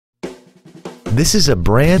This is a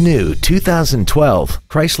brand new 2012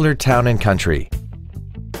 Chrysler Town & Country.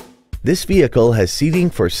 This vehicle has seating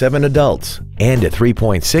for 7 adults and a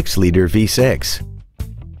 3.6-liter V6.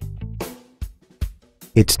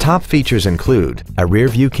 Its top features include a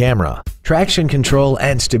rear-view camera, traction control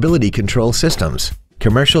and stability control systems,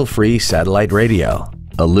 commercial-free satellite radio,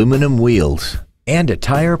 aluminum wheels, and a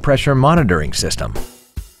tire pressure monitoring system.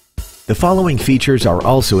 The following features are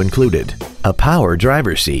also included: a power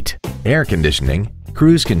driver's seat, air conditioning,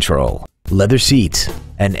 cruise control, leather seats,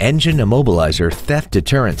 an engine immobilizer theft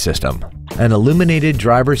deterrent system, an illuminated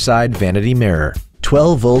driver's side vanity mirror,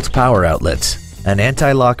 12-volt power outlets, an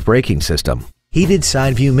anti-lock braking system, heated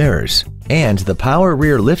side view mirrors, and the power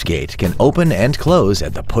rear liftgate can open and close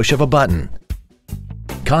at the push of a button.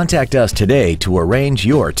 Contact us today to arrange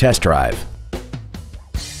your test drive.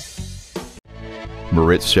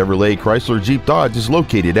 Moritz Chevrolet Chrysler Jeep Dodge is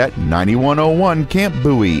located at 9101 Camp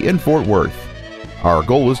Bowie in Fort Worth. Our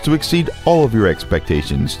goal is to exceed all of your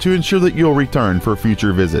expectations to ensure that you'll return for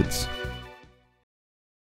future visits.